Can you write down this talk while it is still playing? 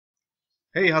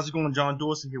Hey, how's it going? John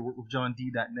Dawson here with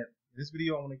JohnD.net. In this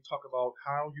video, I want to talk about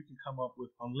how you can come up with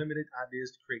unlimited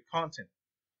ideas to create content.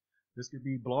 This could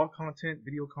be blog content,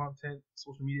 video content,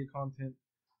 social media content,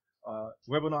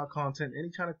 webinar content, any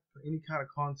kind of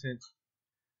content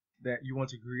that you want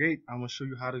to create. I'm going to show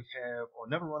you how to have or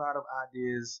never run out of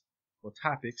ideas or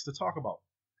topics to talk about.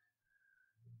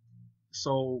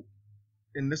 So,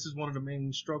 and this is one of the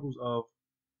main struggles of,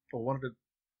 or one of the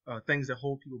things that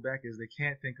hold people back is they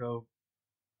can't think of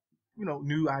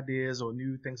new ideas or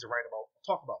new things to write about or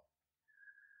talk about.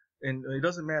 And it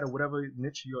doesn't matter whatever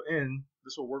niche you're in,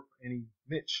 this will work for any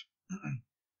niche.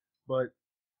 But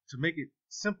to make it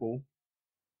simple,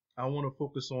 I want to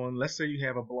focus on, let's say you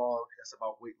have a blog that's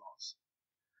about weight loss.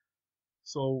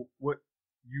 So what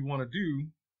you want to do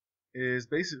is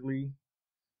basically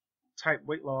type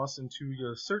weight loss into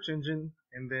your search engine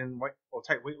and then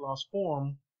type weight loss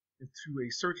form into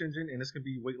a search engine, and this can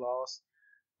be weight loss.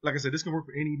 Like I said, this can work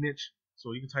for any niche.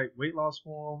 So you can type weight loss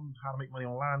form, how to make money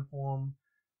online form,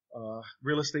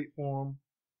 real estate form,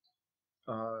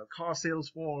 car sales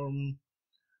form,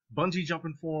 bungee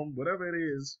jumping form, whatever it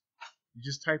is. You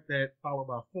just type that followed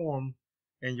by form,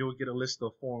 and you'll get a list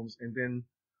of forms. And then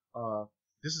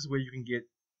this is where you can get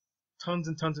tons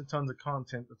and tons and tons of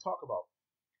content to talk about.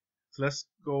 So let's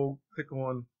go click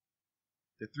on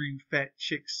the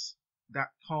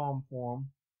 3fatchicks.com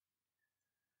form,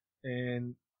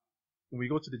 and when we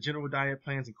go to the general diet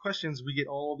plans and questions, we get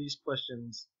all these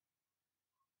questions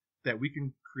that we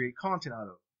can create content out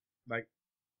of. Like,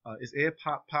 is air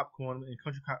popcorn and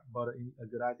country cotton butter a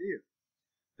good idea?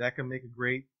 That can make a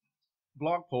great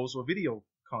blog post or video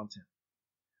content.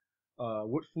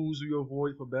 What foods do you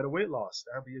avoid for better weight loss?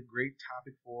 That would be a great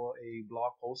topic for a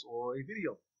blog post or a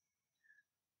video.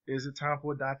 Is it time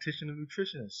for a dietitian and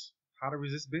nutritionist? How to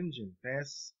resist binging?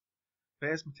 Fast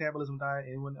metabolism diet.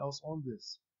 Anyone else on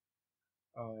this?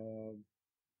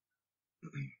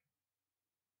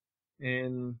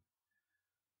 And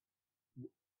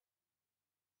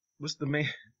what's the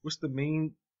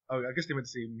main I guess they meant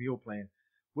to say meal plan.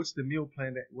 What's the meal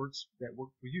plan that works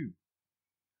for you?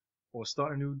 Or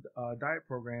start a new diet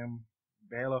program,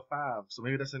 Bale of 5. So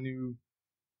maybe that's a new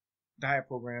diet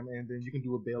program, and then you can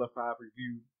do a Bale of 5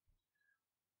 review.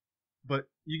 But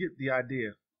you get the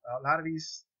idea. A lot of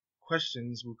these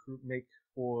questions will make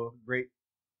for great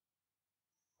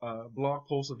blog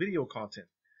posts or video content,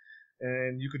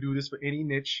 and you could do this for any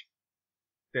niche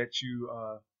that you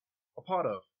are a part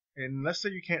of. And let's say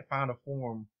you can't find a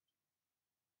forum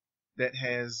that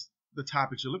has the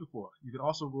topics you're looking for. You can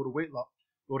also go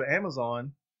to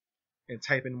Amazon and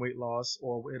type in weight loss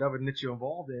or whatever niche you're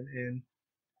involved in, and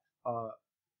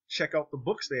check out the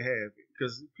books they have,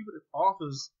 because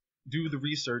authors do the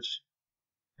research,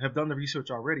 have done the research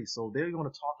already. So they are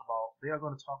going to talk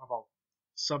about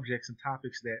subjects and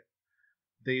topics that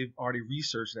they've already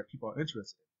researched that people are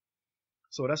interested in.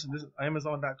 So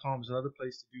Amazon.com is another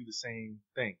place to do the same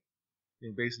thing.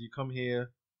 And basically, you come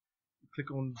here, you click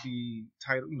on the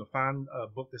title, find a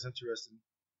book that's interesting.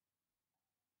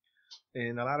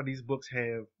 And a lot of these books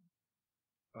have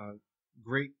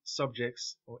great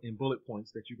subjects in bullet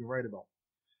points that you can write about.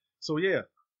 So yeah,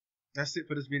 that's it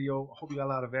for this video. I hope you got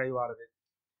a lot of value out of it.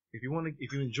 If you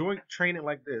enjoy training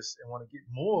like this and want to get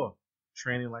more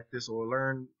training like this, or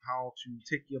learn how to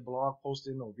take your blog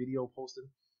posting or video posting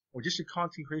or just your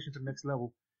content creation to the next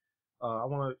level, I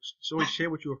want to share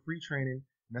with you a free training,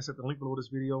 and that's at the link below this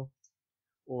video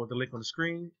or the link on the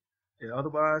screen. And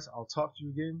otherwise, I'll talk to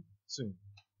you again soon.